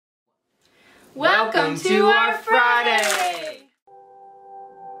Welcome to our Friday!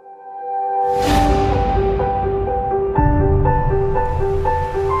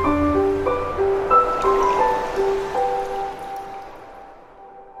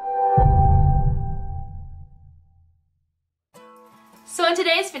 So in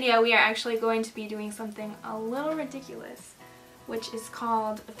today's video, we are actually going to be doing something a little ridiculous, which is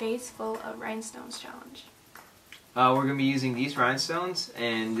called a face full of rhinestones challenge. We're going to be using these rhinestones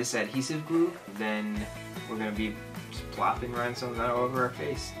and this adhesive glue. Then we're going to be just plopping rhinestones all over our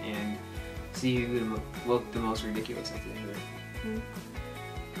face and see who would look the most ridiculous at the end of it.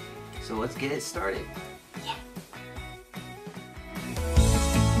 So let's get it started. Yeah.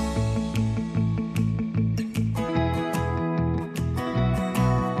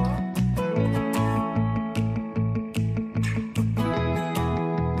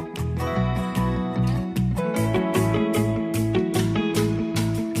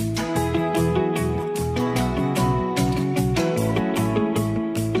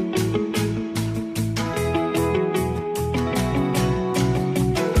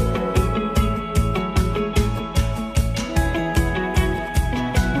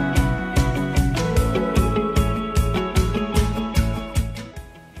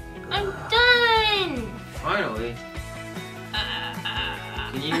 Finally.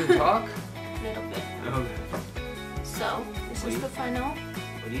 Can you even talk? A little bit. Okay. So, this is the final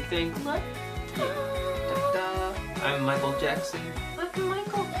What do you think? look. Da-da. I'm Michael Jackson. Look,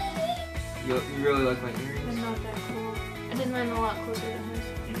 Michael. You really like my I'm earrings? not that cool. I did mine a lot closer than his.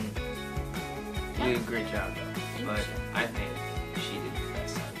 You did a great job though. But I think she did the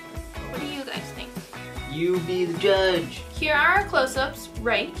best out of it. What do you guys think? You be the judge. Here are our close-ups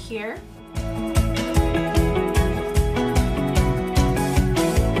right here.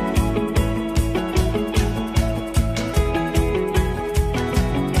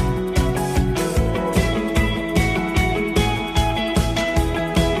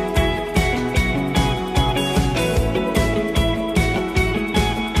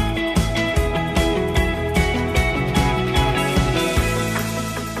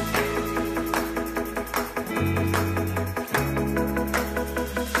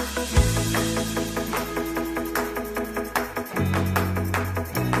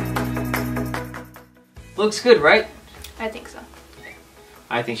 Looks good, right? I think so.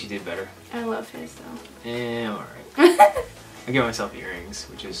 I think she did better. I love his though. Alright. I give myself earrings,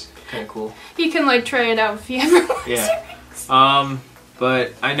 which is kind of cool. You can like try it out if you ever want Yeah. earrings.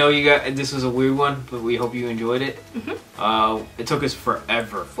 But I know you got this was a weird one, but we hope you enjoyed it. It took us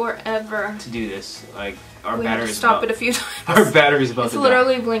forever to do this. Like our We had to battery's stop about, it a few times. our battery's about It's to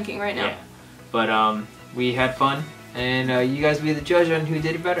literally die. blinking right now. Yeah. But we had fun, and you guys be the judge on who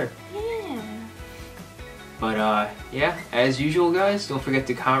did it better. Yeah. But yeah, as usual, guys, don't forget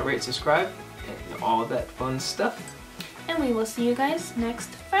to comment, rate, subscribe, and all that fun stuff. And we will see you guys next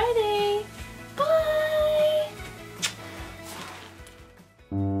Friday.